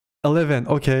11.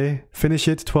 Okay. Finish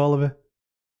it. 12.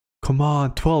 Come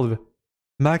on. 12.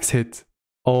 Max hit.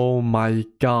 Oh my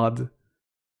god.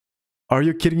 Are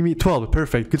you kidding me? 12.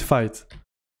 Perfect. Good fight.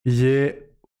 Yeah.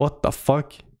 What the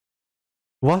fuck?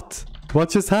 What? What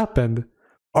just happened?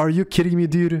 Are you kidding me,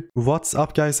 dude? What's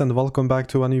up, guys, and welcome back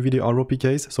to a new video on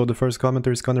Roatpkz. So the first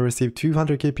commenter is gonna receive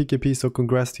 200k PKP, so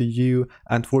congrats to you.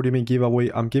 And for the main giveaway,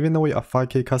 I'm giving away a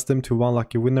 5k custom to one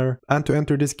lucky winner. And to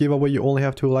enter this giveaway, you only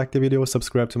have to like the video,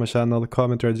 subscribe to my channel,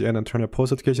 comment Roat Pkz IGN, and turn your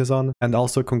post notifications on. And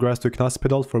also congrats to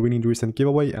Knaspedal for winning the recent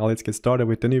giveaway. And let's get started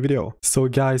with the new video. So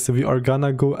guys, we are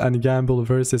gonna go and gamble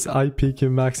versus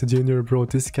Ipkmax Jr. Bro,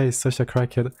 this guy is such a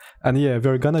crackhead. And yeah,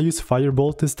 we're gonna use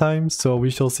Firebolt this time, so we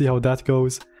shall see how that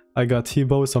goes. I got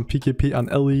T-Bow, some PKP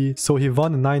and LE. So he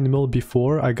won 9 mil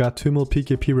before. I got 2 mil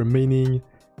PKP remaining.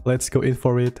 Let's go in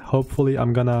for it. Hopefully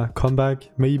I'm gonna come back.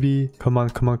 Maybe. Come on,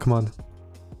 come on, come on.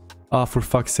 Ah, for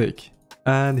fuck's sake.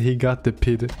 And he got the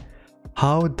pid.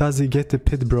 How does he get the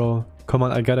pid, bro? Come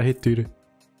on, I got a hit, dude.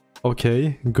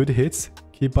 Okay, good hits.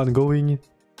 Keep on going.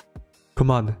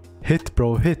 Come on. Hit,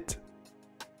 bro, hit.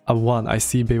 I won. I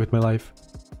see bay with my life.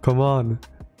 Come on.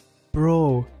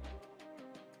 Bro.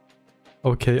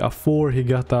 Okay, a 4, he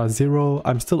got a 0.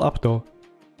 I'm still up though.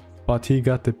 But he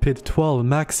got the pit. 12,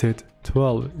 max hit.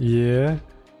 12, yeah.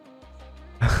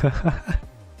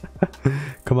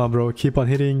 Come on, bro, keep on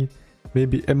hitting.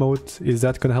 Maybe emote, is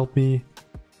that gonna help me?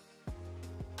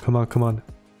 Come on, come on.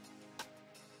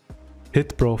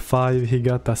 Hit, bro, 5, he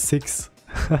got a 6.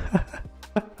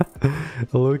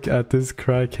 Look at this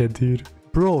crackhead, dude.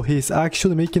 Bro, he's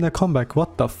actually making a comeback.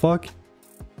 What the fuck?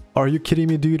 Are you kidding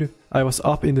me, dude? I was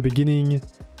up in the beginning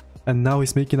and now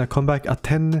he's making a comeback at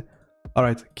 10.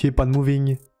 Alright, keep on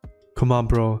moving. Come on,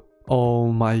 bro.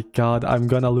 Oh my god, I'm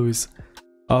gonna lose.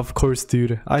 Of course,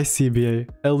 dude. ICBA.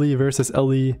 LE versus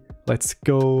LE. Let's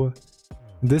go.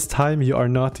 This time you are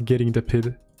not getting the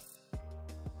pid.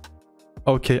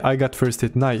 Okay, I got first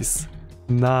hit. Nice.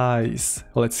 Nice.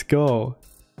 Let's go.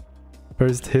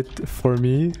 First hit for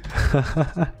me.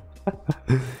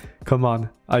 Come on.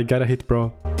 I got a hit,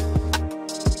 bro.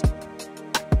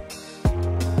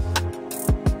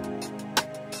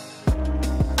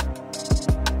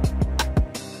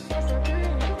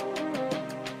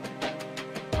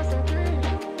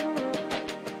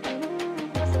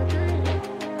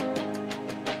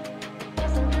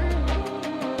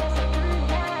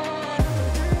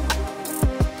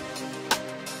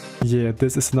 Yeah,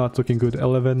 this is not looking good.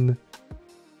 11,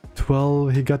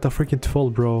 12, he got a freaking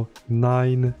 12, bro.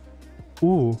 9,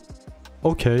 ooh,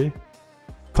 okay.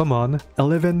 Come on,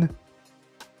 11.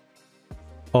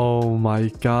 Oh my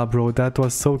god, bro, that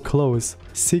was so close.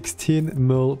 16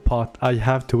 mil pot. I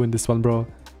have to win this one, bro.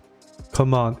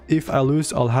 Come on, if I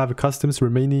lose, I'll have customs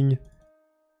remaining.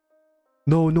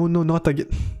 No, no, no, not again.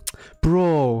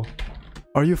 Bro,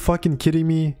 are you fucking kidding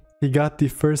me? He got the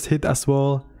first hit as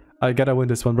well. I gotta win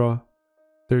this one, bro.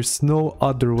 There's no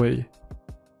other way.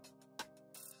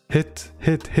 Hit,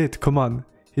 hit, hit. Come on.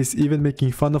 He's even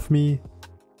making fun of me.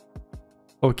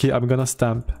 Okay, I'm gonna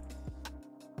stamp.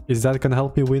 Is that gonna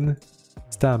help me win?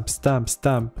 Stamp, stamp,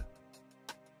 stamp.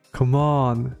 Come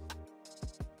on.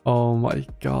 Oh my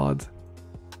god.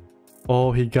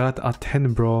 Oh, he got a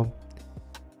 10, bro.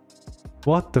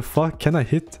 What the fuck? Can I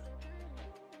hit?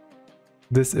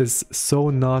 This is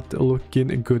so not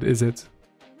looking good, is it?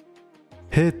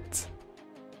 Hit.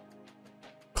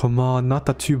 Come on, not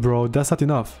a 2, bro. That's not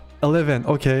enough. 11,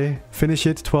 okay. Finish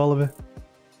it. 12.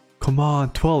 Come on,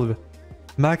 12.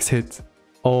 Max hit.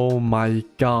 Oh my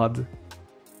god.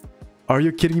 Are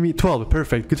you kidding me? 12,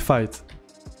 perfect. Good fight.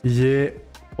 Yeah.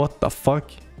 What the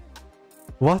fuck?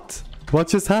 What? What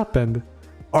just happened?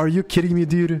 Are you kidding me,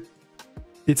 dude?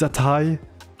 It's a tie?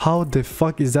 How the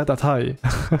fuck is that a tie?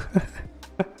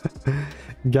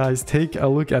 Guys, take a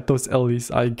look at those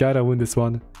LEs. I gotta win this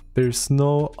one. There's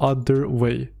no other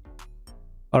way.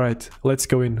 Alright, let's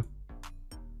go in.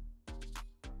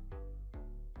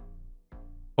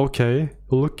 Okay,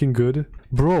 looking good.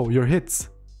 Bro, your hits.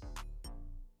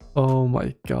 Oh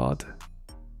my god.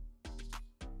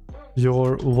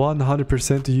 You're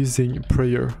 100% using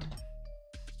prayer.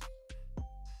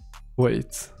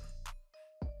 Wait.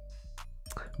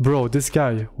 Bro, this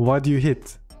guy, why do you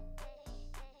hit?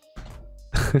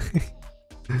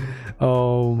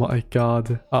 Oh my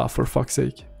god. Ah, for fuck's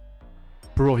sake.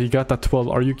 Bro, he got that 12.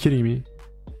 Are you kidding me?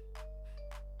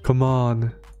 Come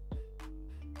on.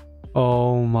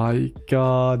 Oh my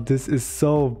god. This is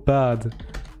so bad.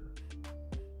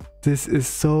 This is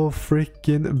so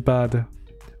freaking bad.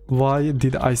 Why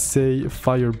did I say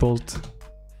Firebolt?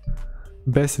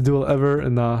 Best duel ever?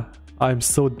 Nah. I'm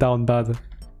so down bad.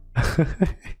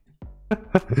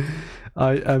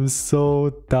 I am so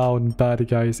down bad,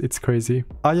 guys. It's crazy.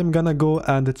 I am gonna go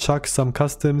and chuck some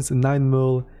customs. 9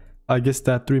 mil. I guess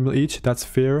that 3 mil each. That's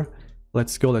fair.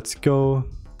 Let's go. Let's go.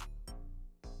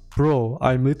 Bro,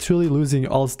 I'm literally losing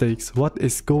all stakes. What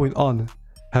is going on?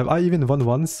 Have I even won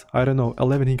once? I don't know.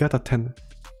 11. He got a 10.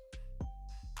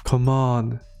 Come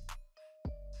on.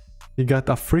 He got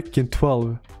a freaking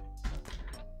 12.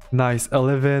 Nice.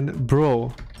 11.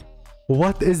 Bro.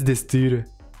 What is this, dude?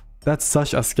 That's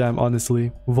such a scam,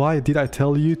 honestly. Why did I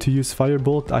tell you to use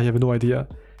Firebolt? I have no idea.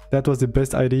 That was the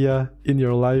best idea in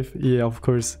your life? Yeah, of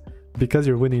course. Because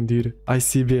you're winning, dude.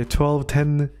 ICB 12,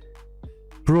 10.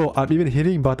 Bro, I'm even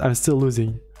hitting, but I'm still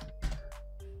losing.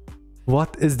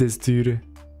 What is this, dude?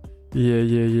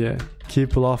 Yeah.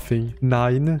 Keep laughing.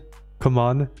 9. Come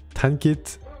on. Tank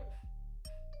it.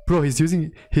 Bro, he's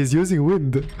using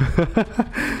wind.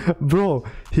 Bro,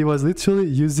 he was literally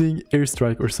using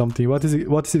airstrike or something. What is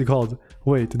it called?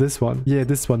 Wait, this one. Yeah,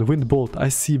 this one. Wind bolt. I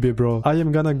see, bro. I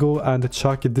am gonna go and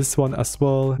chuck this one as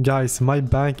well. Guys, my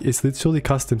bank is literally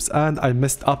customs and I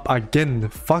messed up again.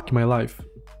 Fuck my life.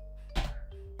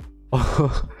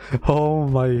 Oh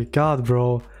my god,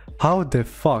 bro. How the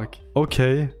fuck?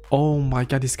 Okay. Oh my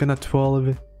god, he's gonna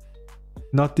 12.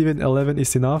 Not even 11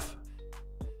 is enough.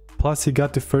 Plus he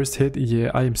got the first hit.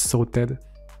 Yeah, I am so dead.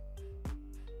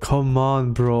 Come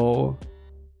on, bro.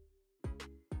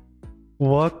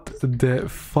 What the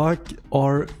fuck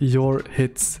are your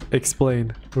hits?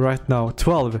 Explain right now.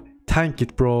 12. Tank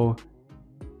it, bro.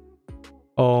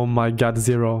 Oh my god,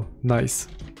 0. Nice.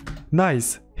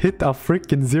 Nice. Hit a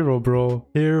freaking 0, bro.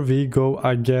 Here we go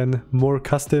again. More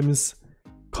customs.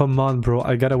 Come on, bro.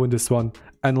 I gotta win this one.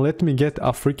 And let me get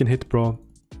a freaking hit, bro.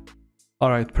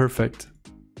 Alright, perfect.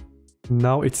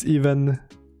 Now it's even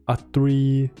a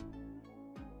 3.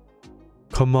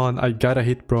 Come on, I gotta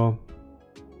hit, bro.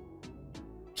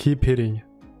 Keep hitting.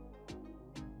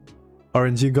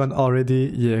 RNG gun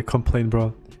already. Yeah, complain,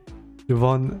 bro. You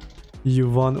won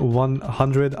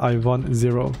 100, I won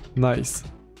 0. Nice.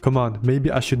 Come on,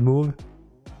 maybe I should move.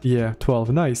 Yeah,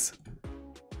 12. Nice.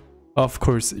 Of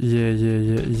course. Yeah.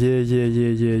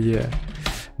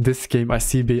 This game,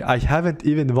 ICB, I haven't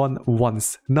even won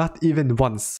once. Not even once.